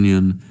Soviet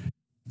Union,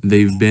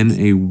 they've been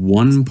a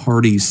one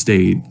party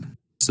state.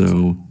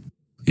 So,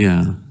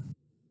 yeah,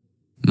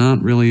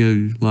 not really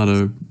a lot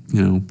of,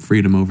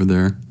 freedom over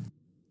there.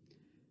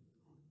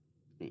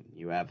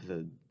 you have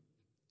the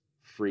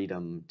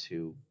freedom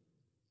to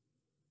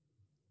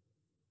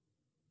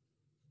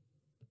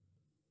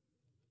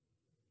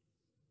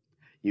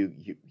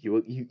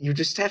you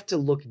just have to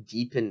look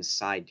deep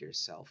inside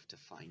yourself to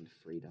find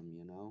freedom,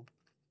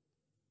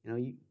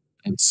 you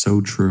It's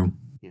so true.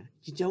 yeah,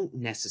 you don't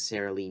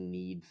necessarily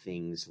need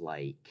things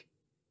like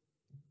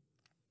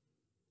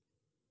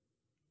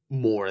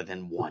more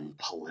than one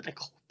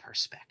political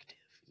perspective,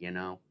 you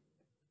know?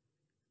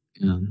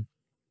 Yeah.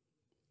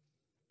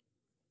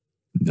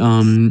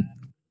 Um,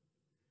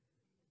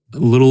 a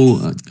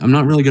little, I'm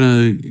not really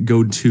gonna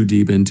go too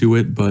deep into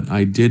it, but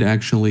I did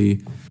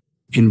actually,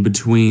 in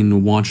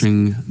between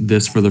watching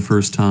this for the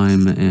first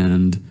time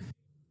and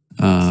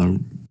uh,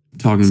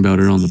 talking about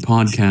it on the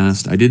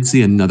podcast, I did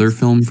see another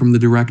film from the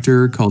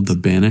director called The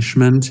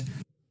Banishment,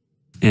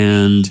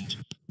 and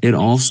it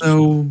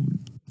also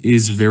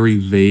is very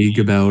vague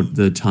about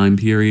the time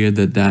period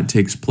that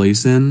takes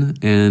place in,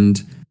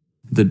 and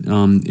that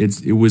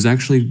it was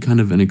actually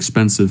kind of an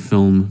expensive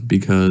film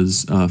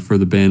because for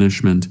The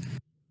Banishment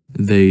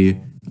they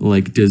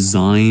like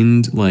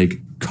designed like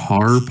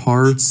car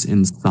parts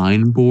and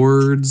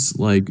signboards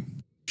like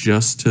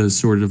just to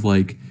sort of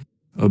like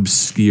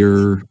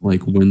obscure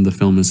like when the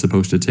film is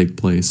supposed to take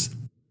place.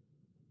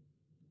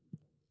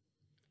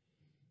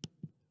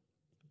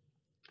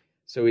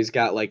 So he's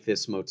got like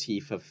this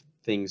motif of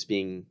things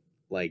being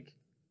like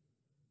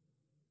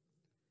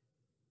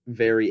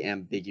very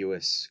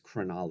ambiguous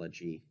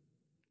chronology.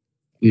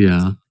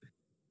 Yeah.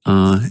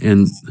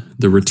 And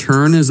The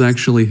Return is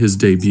actually his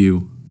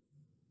debut.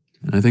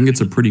 And I think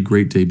it's a pretty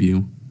great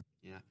debut.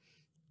 Yeah.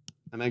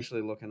 I'm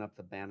actually looking up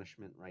The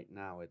Banishment right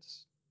now.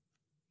 It's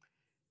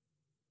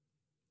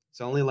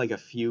only like a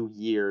few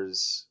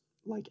years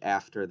like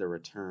after The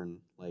Return.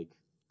 Like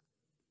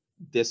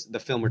the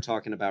film we're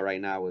talking about right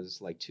now was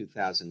like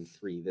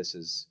 2003. This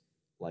is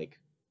like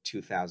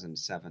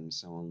 2007,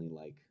 so only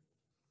like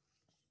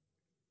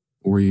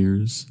 4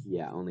 years.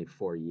 yeah, only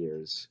 4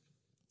 years.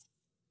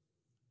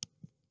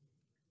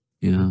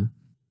 Yeah.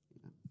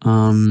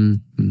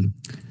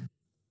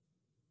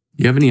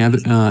 You have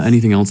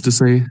anything else to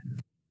say?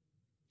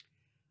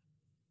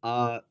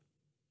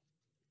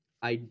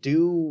 I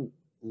do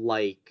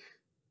like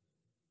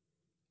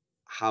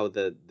how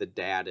the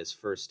dad is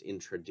first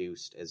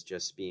introduced as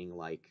just being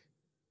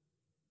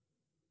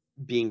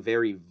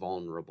very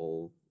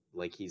vulnerable,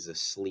 like he's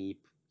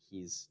asleep,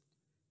 he's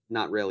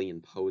not really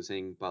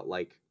imposing, but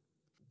like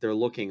they're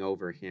looking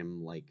over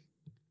him like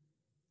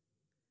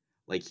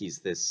he's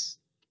this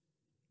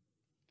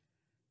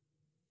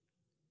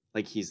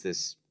like he's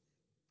this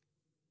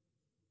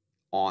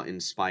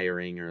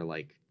awe-inspiring or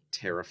like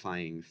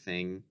terrifying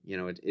thing.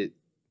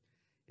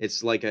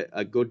 It's like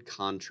a good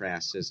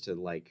contrast as to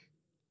like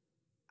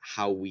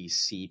how we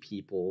see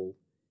people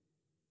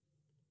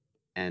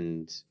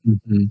and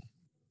Mm-hmm.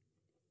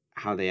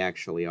 how they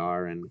actually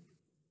are. And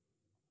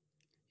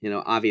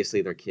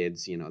obviously they're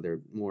kids,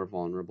 they're more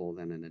vulnerable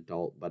than an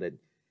adult, but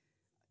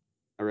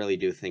I really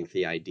do think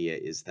the idea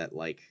is that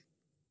like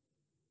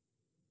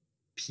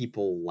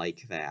people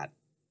like that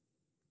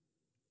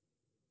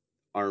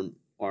are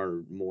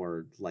are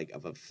more like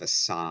of a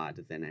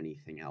facade than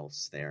anything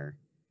else.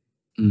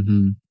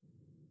 Mm-hmm.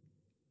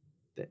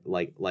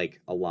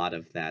 Like a lot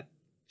of that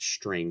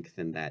strength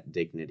and that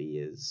dignity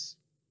is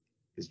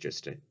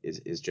just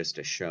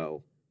a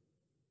show.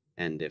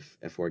 And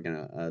if we're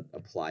gonna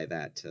apply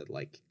that to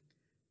like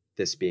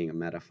this being a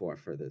metaphor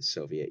for the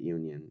Soviet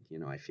Union,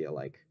 I feel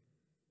like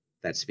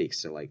that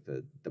speaks to like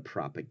the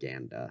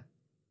propaganda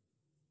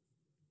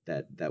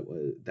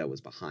that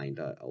was behind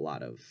a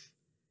lot of,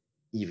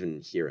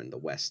 even here in the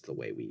West, the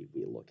way we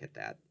look at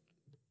that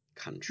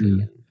country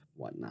Yeah. and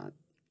whatnot.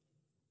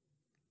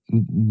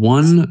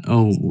 One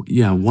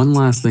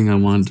last thing I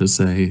wanted to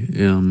say,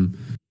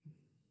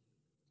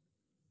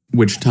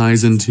 which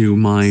ties into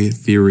my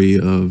theory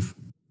of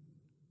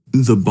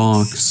the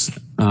box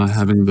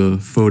having the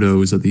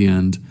photos at the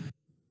end.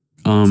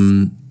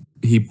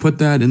 He put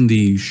that in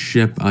the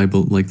ship,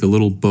 like the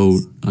little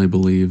boat, I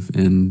believe,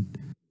 and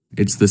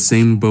it's the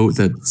same boat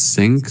that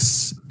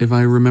sinks, if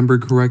I remember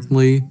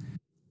correctly.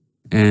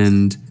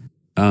 And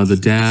the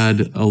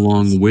dad,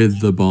 along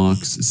with the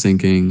box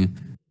sinking,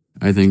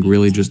 I think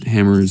really just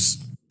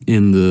hammers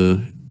in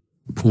the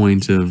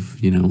point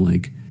of,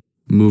 like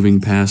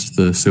moving past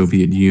the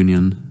Soviet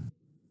Union.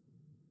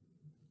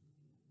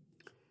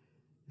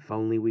 If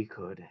only we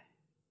could.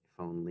 If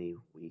only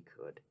we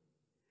could.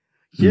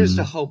 Here's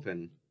to Mm.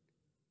 hoping.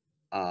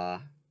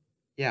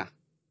 Yeah.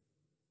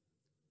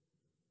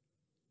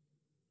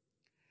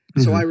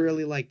 So I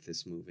really like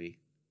this movie.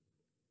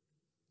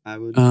 I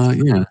would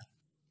Yeah.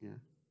 Yeah.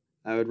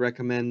 I would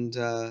recommend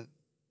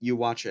you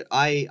watch it.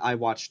 I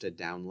watched a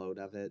download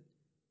of it.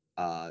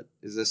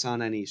 Is this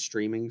on any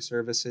streaming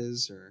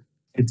services or?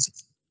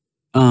 It's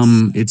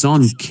it's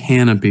on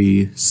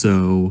Canopy,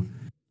 so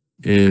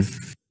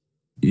if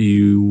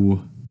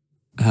you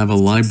have a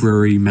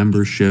library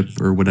membership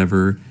or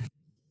whatever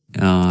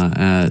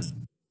at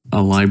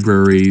a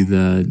library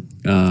that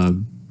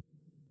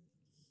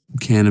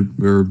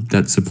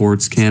that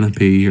supports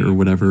Canopy or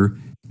whatever,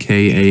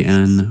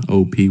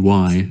 Kanopy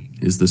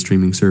is the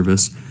streaming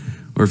service.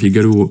 Or if you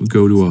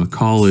go to a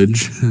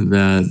college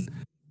that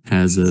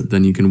has it,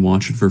 then you can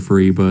watch it for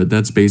free. But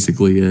that's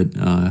basically it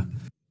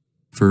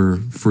for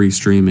free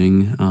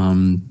streaming.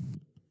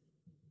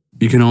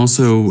 You can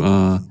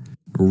also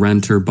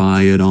rent or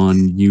buy it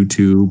on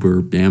YouTube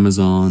or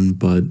Amazon,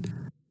 but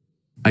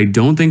I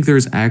don't think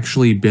there's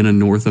actually been a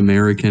North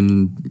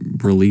American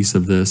release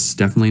of this.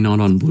 Definitely not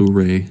on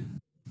Blu-ray,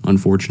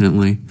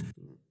 unfortunately.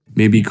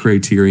 Maybe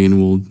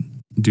Criterion will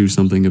do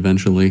something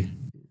eventually.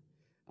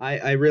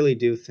 I really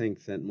do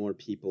think that more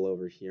people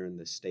over here in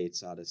the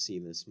States ought to see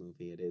this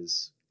movie. It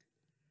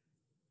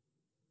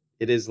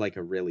is like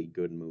a really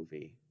good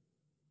movie,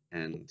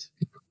 and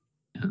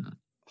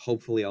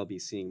hopefully I'll be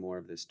seeing more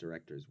of this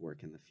director's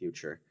work in the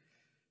future.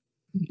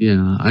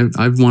 Yeah,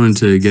 I've wanted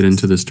to get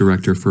into this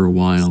director for a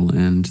while,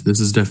 and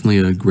this is definitely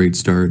a great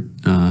start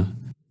to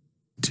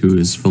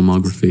his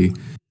filmography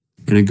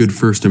and a good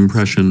first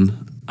impression.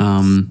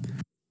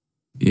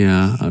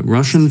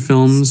 Russian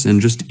films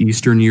and just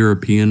Eastern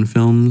European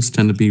films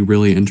tend to be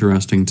really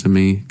interesting to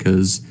me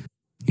because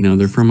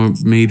they're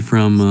made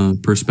from a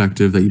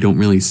perspective that you don't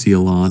really see a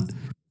lot.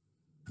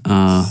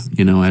 As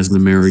an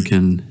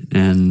American,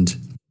 and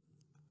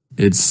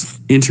it's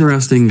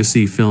interesting to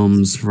see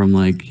films from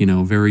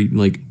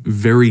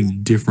very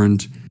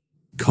different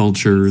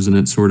cultures, and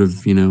it sort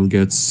of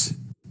gets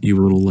you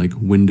a little like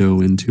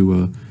window into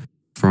a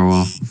far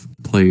off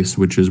place,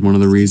 which is one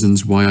of the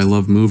reasons why I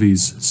love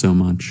movies so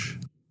much.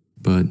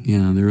 But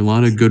yeah, there are a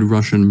lot of good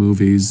Russian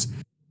movies,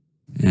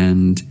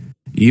 and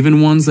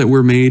even ones that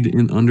were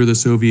made under the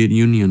Soviet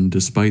Union,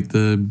 despite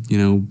the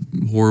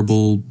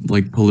horrible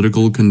like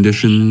political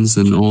conditions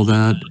and all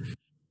that.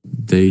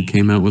 They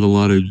came out with a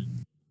lot of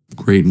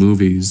great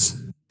movies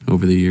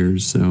over the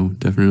years, so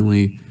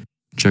definitely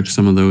check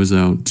some of those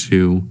out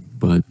too.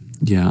 But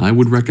yeah, I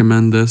would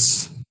recommend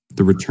this,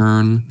 The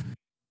Return.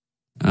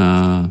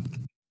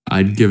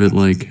 I'd give it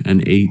like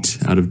an 8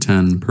 out of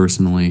 10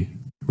 personally.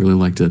 Really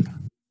liked it.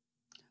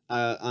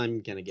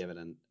 I'm gonna give it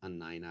a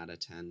 9 out of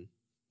 10.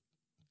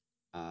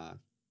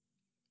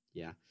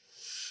 Yeah.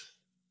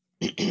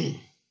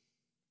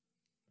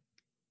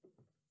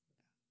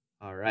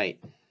 All right.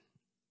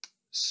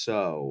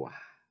 So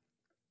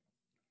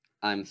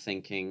I'm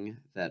thinking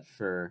that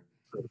for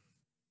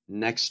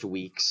next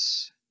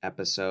week's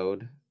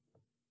episode,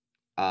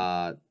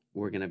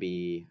 we're gonna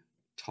be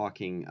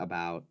talking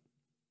about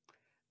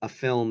a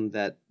film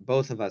that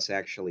both of us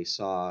actually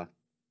saw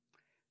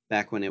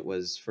back when it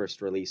was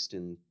first released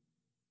in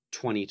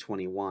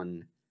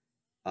 2021,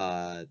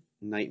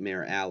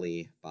 Nightmare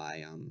Alley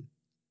by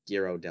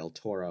Guillermo del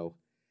Toro.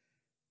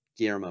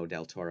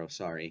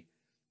 Sorry.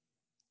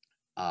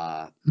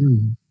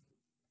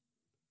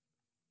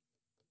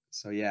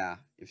 So yeah,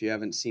 if you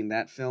haven't seen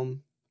that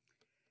film,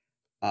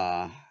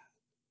 go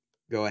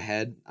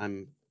ahead.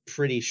 I'm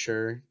pretty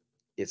sure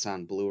it's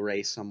on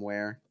Blu-ray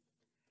somewhere.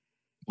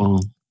 Well,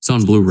 it's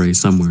on Blu-ray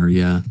somewhere,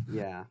 yeah.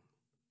 Yeah.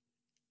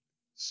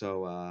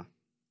 So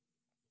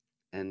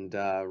and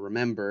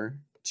remember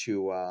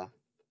to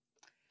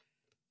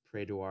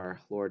pray to our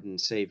Lord and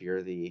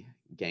Savior, the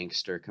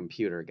gangster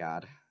computer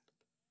god.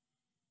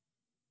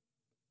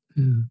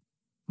 Yeah.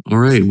 All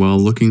right. Well,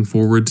 looking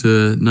forward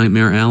to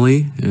Nightmare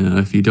Alley.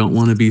 If you don't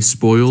want to be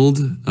spoiled,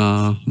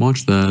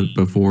 watch that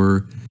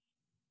before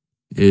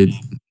it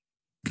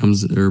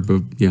comes,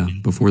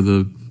 before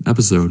the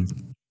episode.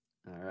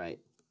 All right.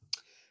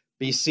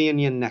 Be seeing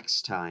you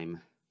next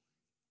time.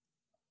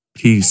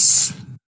 Peace.